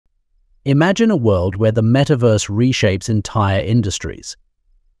Imagine a world where the metaverse reshapes entire industries.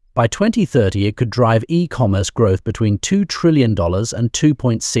 By 2030, it could drive e-commerce growth between $2 trillion and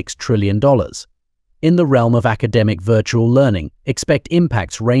 $2.6 trillion. In the realm of academic virtual learning, expect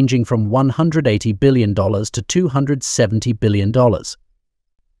impacts ranging from $180 billion to $270 billion.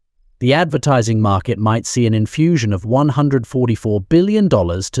 The advertising market might see an infusion of $144 billion to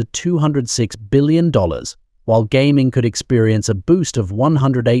 $206 billion, while gaming could experience a boost of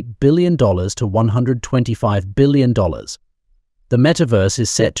 $108 billion to $125 billion. The metaverse is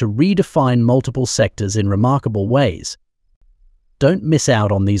set to redefine multiple sectors in remarkable ways. Don't miss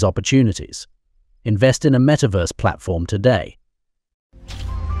out on these opportunities. Invest in a metaverse platform today.